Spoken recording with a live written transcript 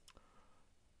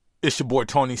It's your boy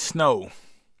Tony Snow.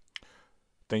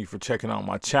 Thank you for checking out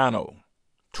my channel,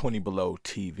 20 Below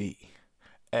TV.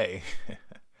 Hey,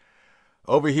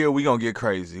 over here we gonna get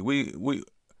crazy. We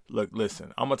look,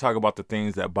 listen. I'm gonna talk about the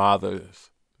things that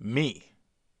bothers me.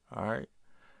 All right.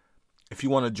 If you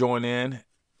want to join in,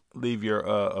 leave your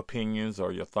opinions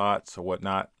or your thoughts or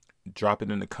whatnot. Drop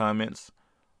it in the comments,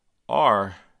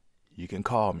 or you can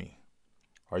call me,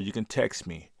 or you can text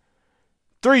me.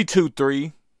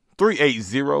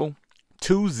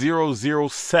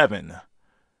 323-380-2007.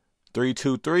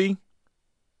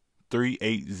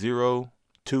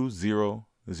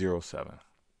 323-380-2007.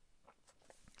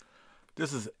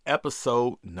 This is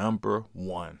episode number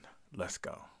 1. Let's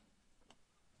go.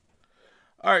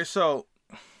 All right, so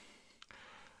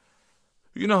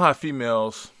you know how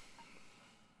females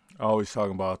are always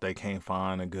talking about they can't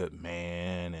find a good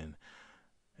man and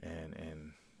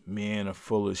men are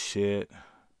full of shit.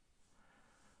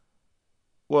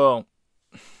 Well,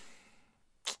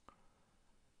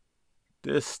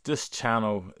 this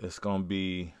channel is going to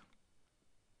be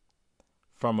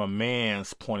from a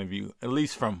man's point of view, at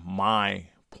least from my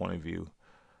point of view,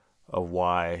 of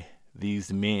why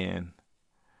these men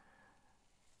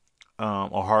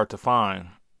are hard to find.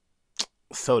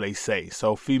 So they say.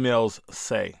 So females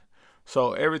say.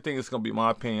 So everything is going to be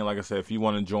my opinion. Like I said, if you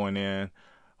want to join in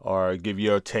or give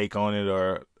your take on it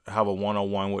or have a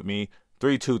one-on-one with me,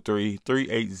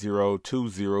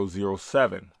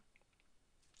 323-380-2007.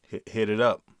 Hit it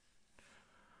up.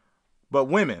 But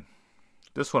women,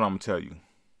 this is what I'm going to tell you.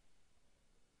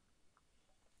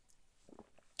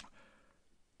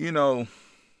 You know,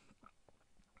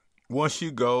 once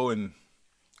you go and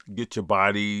get your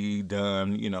body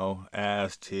done, you know,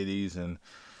 ass, titties, and,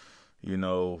 you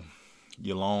know,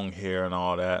 your long hair and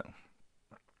all that,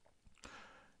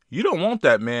 you don't want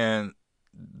that man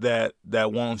that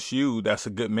wants you, that's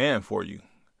a good man for you.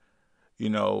 You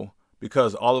know,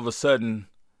 because all of a sudden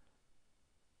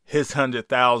his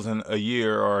 $100,000 a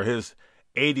year or his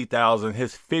 $80,000,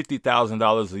 his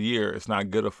 $50,000 a year is not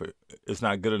good for, it's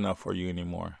not good enough for you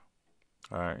anymore.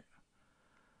 All right.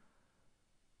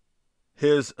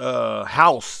 His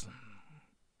house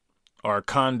or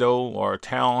condo or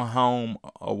townhome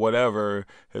or whatever,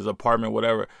 his apartment,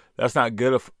 whatever, that's not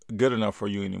good enough for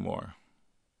you anymore.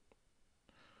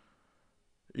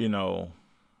 You know,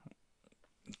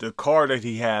 the car that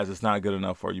he has is not good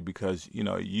enough for you because, you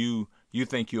know, you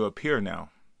think you're up here now.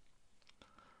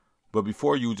 But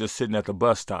before you were just sitting at the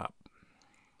bus stop.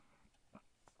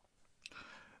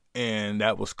 And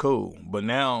that was cool. But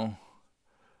now,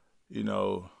 you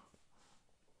know,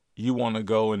 you want to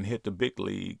go and hit the big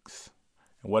leagues.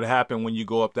 And what happened when you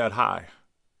go up that high?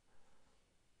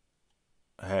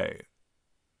 Hey,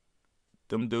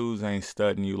 them dudes ain't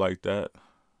studying you like that.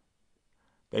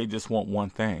 They just want one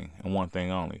thing and one thing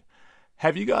only.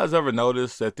 Have you guys ever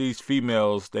noticed that these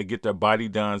females that get their body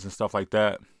done and stuff like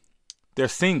that, they're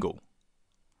single?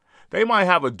 They might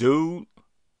have a dude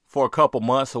for a couple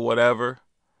months or whatever,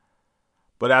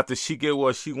 but after she get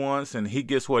what she wants and he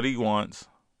gets what he wants,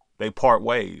 they part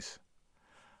ways.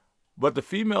 But the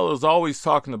female is always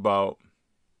talking about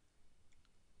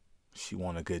she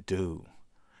want a good dude.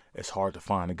 It's hard to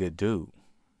find a good dude.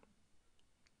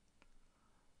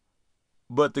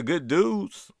 But the good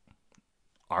dudes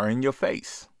are in your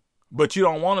face. But you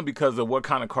don't want them because of what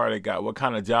kind of car they got, what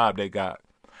kind of job they got.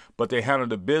 But they handle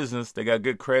the business, they got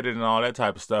good credit and all that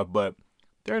type of stuff, but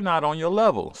they're not on your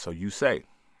level, so you say.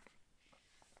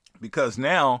 Because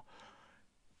now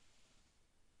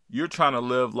you're trying to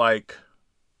live like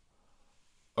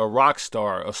a rock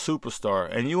star, a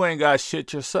superstar, and you ain't got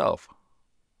shit yourself.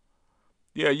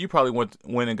 Yeah, you probably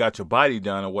went and got your body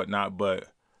done or whatnot, but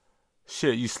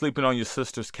shit, you sleeping on your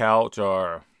sister's couch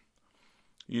or,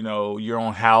 you know, you're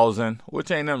on housing,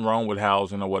 which ain't nothing wrong with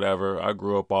housing or whatever. I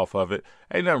grew up off of it.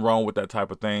 Ain't nothing wrong with that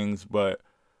type of things, but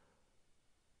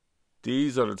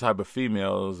these are the type of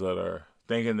females that are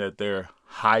thinking that they're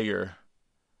higher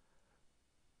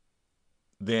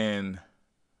than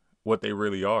what they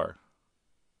really are.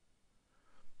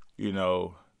 You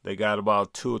know, they got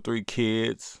about 2 or 3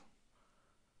 kids,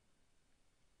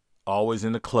 always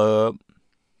in the club,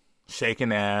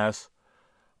 shaking ass.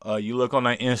 You look on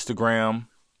their Instagram,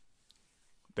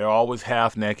 they're always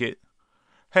half naked.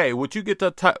 Hey, would you get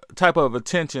that type of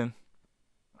attention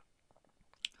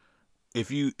if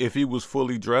you was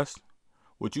fully dressed?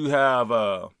 Would you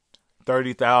have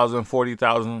 30,000,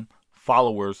 40,000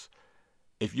 followers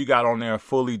if you got on there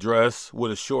fully dressed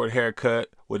with a short haircut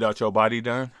without your body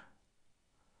done?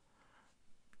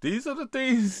 These are the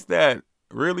things that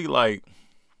really, like,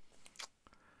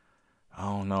 I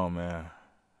don't know, man.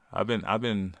 I've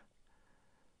been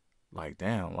Like,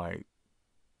 damn, like,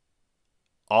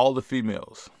 all the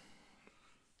females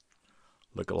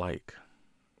look alike.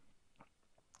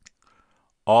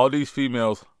 All these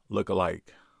females look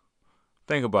alike.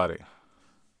 Think about it.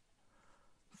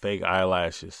 Fake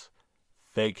eyelashes,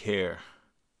 fake hair,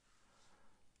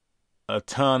 a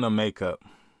ton of makeup,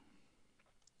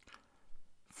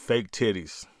 fake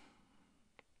titties,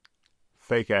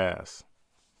 fake ass.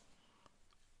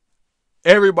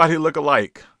 Everybody look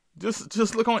alike.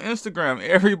 Just look on Instagram.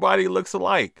 Everybody looks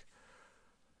alike.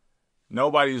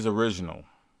 Nobody's original.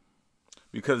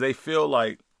 Because they feel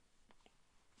like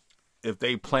if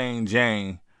they plain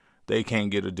Jane, they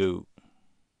can't get a dude.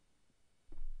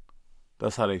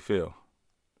 That's how they feel.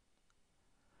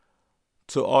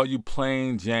 To all you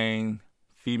plain Jane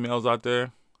females out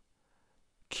there,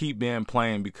 keep being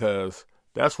plain, because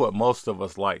that's what most of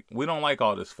us like. We don't like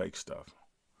all this fake stuff.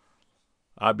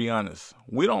 I'll be honest.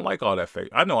 We don't like all that fake.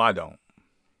 I know I don't.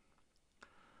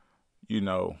 You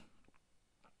know,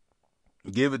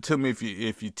 give it to me if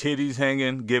your titties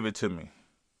hanging, give it to me.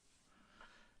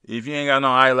 If you ain't got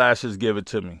no eyelashes, give it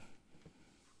to me.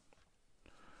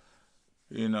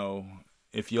 You know,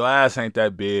 if your ass ain't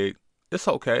that big, it's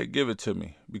okay. Give it to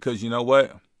me. Because you know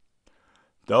what?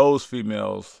 Those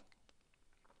females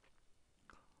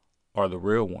are the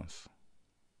real ones.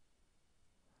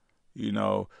 You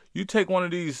know, you take one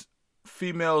of these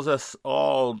females that's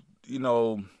all, you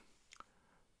know,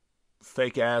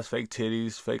 fake ass, fake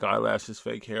titties, fake eyelashes,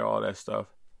 fake hair, all that stuff.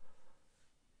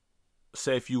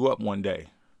 Say if you up one day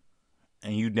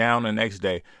and you down the next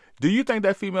day, do you think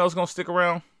that female's gonna stick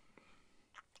around?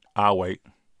 I'll wait.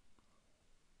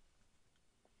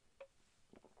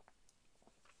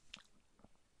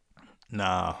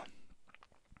 Nah.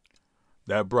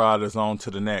 That broad is on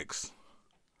to the next.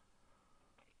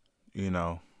 You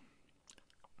know.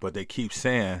 But they keep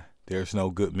saying there's no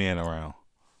good men around.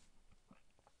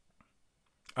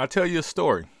 I'll tell you a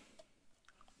story.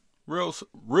 Real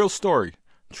story.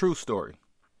 True story.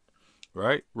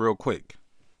 Right? Real quick.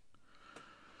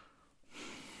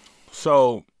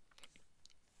 So,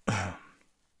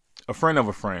 a friend of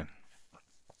a friend,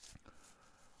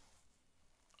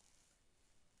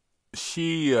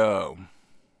 she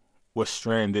was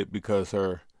stranded because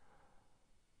her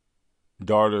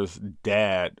daughter's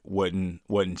dad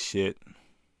wasn't shit,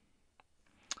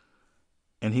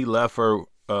 and he left her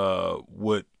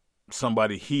with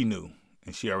somebody he knew,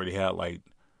 and she already had like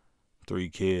 3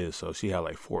 kids, so she had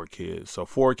like 4 kids. So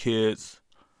 4 kids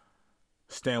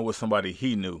staying with somebody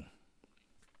he knew.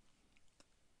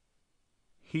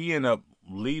 He ended up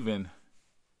leaving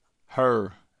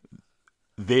her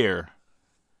there,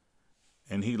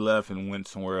 and he left and went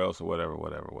somewhere else or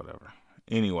whatever.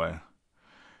 Anyway,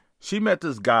 she met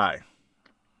this guy.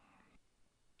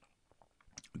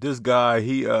 This guy,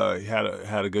 he had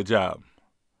a good job.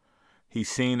 He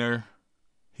seen her.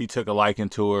 He took a liking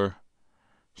to her.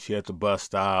 She at the bus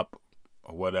stop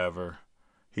or whatever.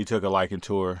 He took a liking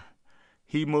to her.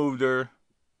 He moved her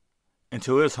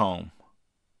into his home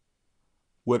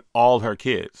with all her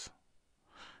kids.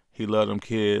 He loved them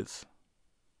kids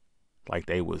like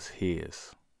they was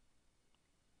his.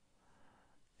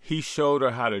 He showed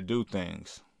her how to do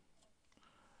things.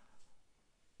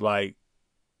 Like,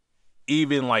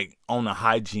 even like on the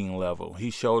hygiene level,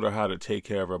 he showed her how to take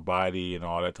care of her body and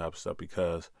all that type of stuff,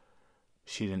 because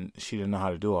she didn't know how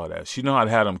to do all that. She knew how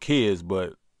to have them kids,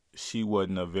 but she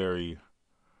wasn't a very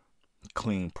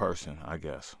clean person, I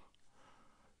guess.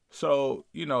 So,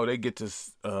 you know, they get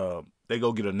this, they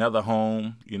go get another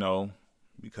home, you know,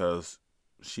 because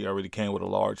she already came with a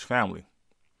large family.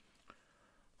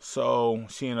 So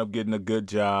she ended up getting a good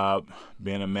job,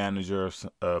 being a manager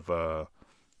of a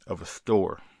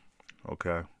store.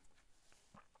 Okay.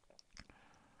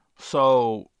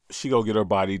 So she go get her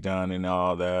body done and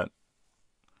all that.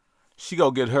 She go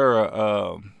get her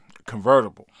a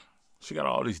convertible. She got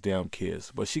all these damn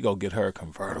kids, but she go get her a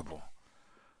convertible.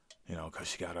 You know, because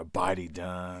she got her body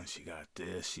done. She got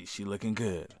this. She looking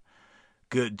good.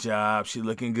 Good job. She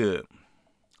looking good.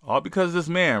 All because of this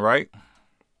man, right?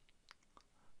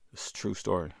 It's a true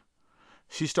story.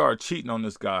 She started cheating on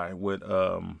this guy with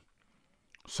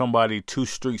somebody 2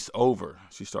 streets over.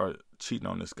 She started cheating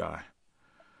on this guy.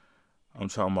 I'm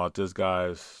talking about this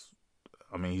guy's,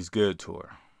 he's good to her.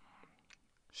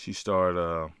 She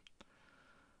started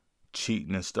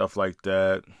cheating and stuff like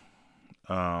that.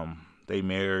 They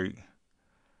married.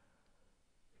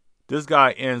 This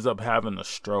guy ends up having a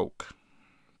stroke.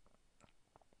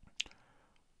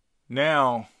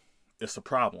 Now, it's a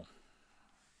problem.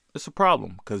 It's a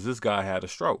problem because this guy had a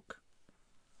stroke.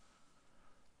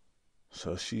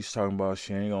 So she's talking about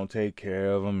she ain't going to take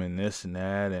care of him and this and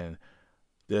that. And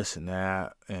this and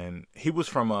that. And he was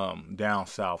from down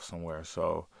south somewhere,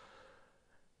 so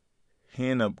he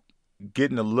ended up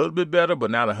getting a little bit better, but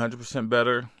not 100%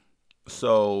 better.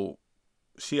 So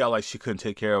she felt like she couldn't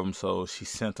take care of him, so she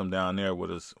sent him down there with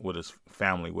his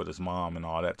family, with his mom, and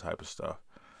all that type of stuff.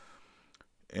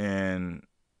 And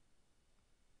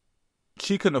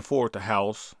she couldn't afford the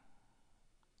house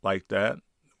like that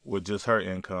with just her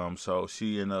income, so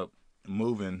she ended up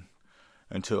moving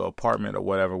into an apartment or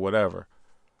whatever.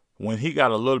 When he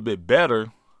got a little bit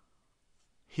better,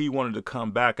 he wanted to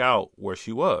come back out where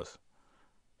she was.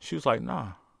 She was like,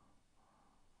 nah,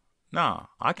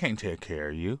 I can't take care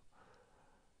of you.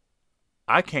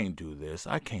 I can't do this.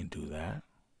 I can't do that.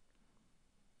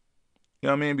 You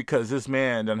know what I mean? Because this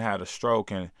man done had a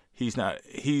stroke, and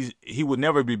he would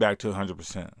never be back to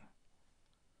 100%.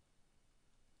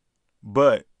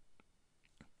 But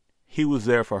he was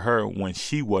there for her when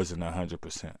she wasn't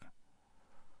 100%.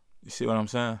 You see what I'm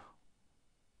saying?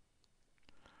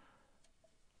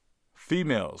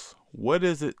 Females, what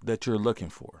is it that you're looking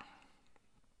for?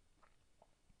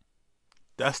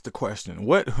 That's the question.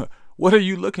 What are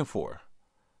you looking for?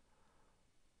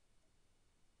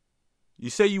 You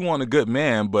say you want a good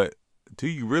man, but do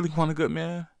you really want a good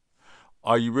man?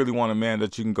 Or you really want a man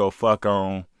that you can go fuck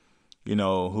on,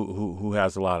 who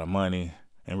has a lot of money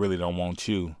and really don't want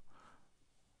you,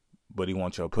 but he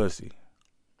wants your pussy?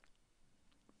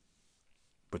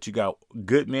 But you got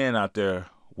good men out there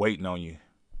waiting on you.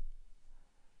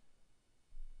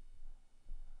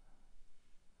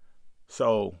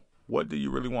 So what do you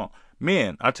really want?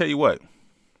 Men, I tell you what.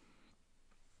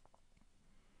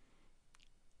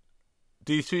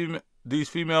 These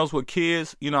females with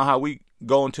kids, you know how we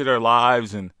go into their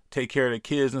lives and take care of their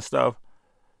kids and stuff?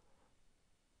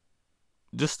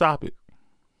 Just stop it.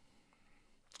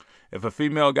 If a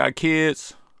female got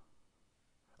kids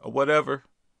or whatever,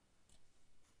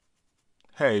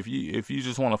 hey, if you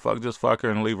just want to fuck, just fuck her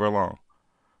and leave her alone.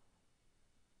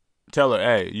 Tell her,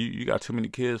 hey, you got too many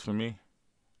kids for me.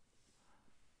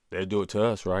 They'll do it to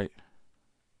us, right?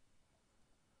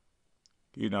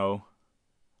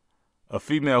 A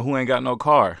female who ain't got no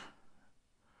car.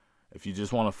 If you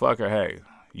just want to fuck her, hey,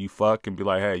 you fuck and be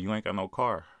like, hey, you ain't got no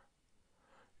car.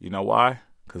 You know why?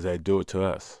 Because they do it to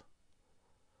us.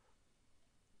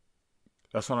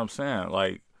 That's what I'm saying.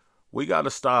 Like, we got to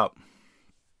stop.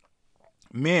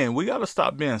 Men, we got to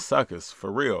stop being suckers, for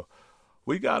real.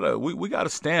 We got to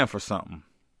stand for something.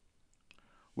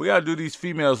 We got to do these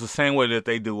females the same way that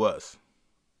they do us.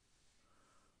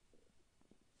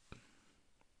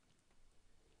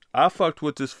 I fucked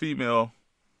with this female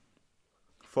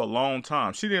for a long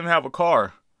time. She didn't have a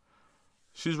car.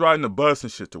 She's riding the bus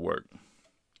and shit to work.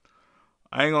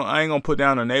 I ain't gonna put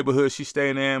down the neighborhood she's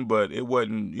staying in, but it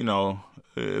wasn't, it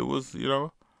was,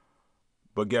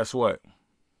 But guess what?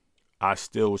 I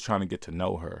still was trying to get to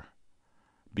know her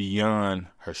beyond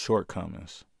her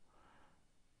shortcomings.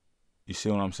 You see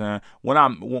what I'm saying? When I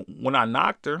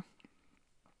knocked her,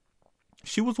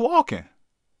 she was walking.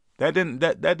 That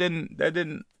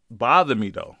didn't bother me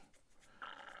though.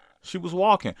 She was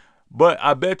walking. But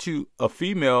I bet you a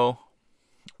female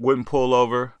wouldn't pull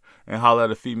over and holler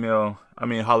at a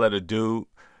dude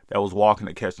that was walking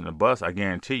and catching the bus. I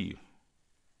guarantee you.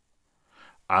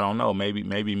 I don't know.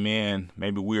 Maybe men,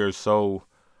 maybe we're so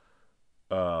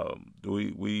I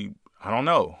don't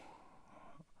know.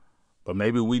 But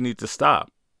maybe we need to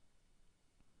stop.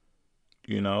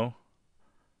 And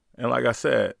like I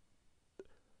said,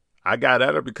 I got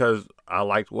at her because I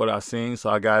liked what I seen, so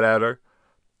I got at her.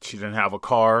 She didn't have a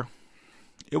car.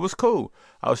 It was cool.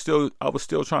 I was still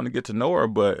trying to get to know her,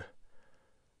 but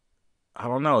I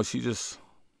don't know. She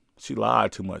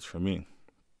lied too much for me.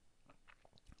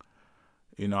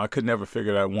 I could never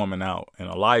figure that woman out. And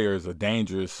a liar is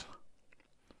dangerous.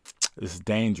 That's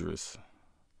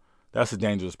a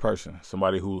dangerous person.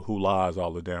 Somebody who lies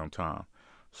all the damn time.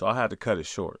 So I had to cut it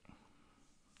short.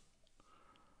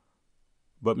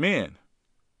 But men,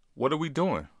 what are we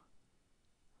doing?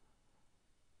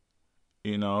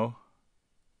 We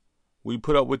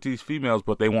put up with these females,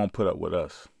 but they won't put up with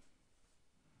us.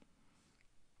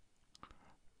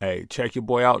 Hey, check your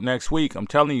boy out next week. I'm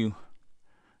telling you,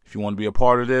 if you want to be a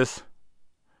part of this,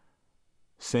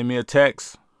 send me a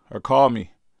text or call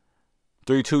me.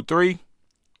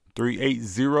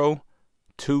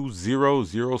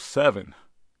 323-380-2007.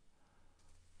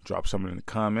 Drop something in the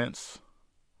comments.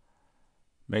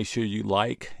 Make sure you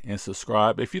like and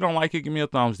subscribe. If you don't like it, give me a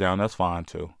thumbs down. That's fine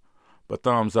too. But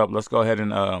thumbs up. Let's go ahead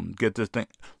and get this thing.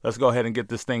 Let's go ahead and get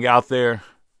this thing out there,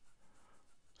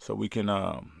 so we can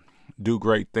do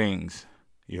great things.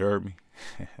 You heard me?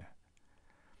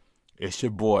 It's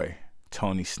your boy,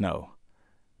 Tony Snow.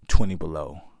 20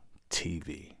 Below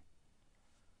TV.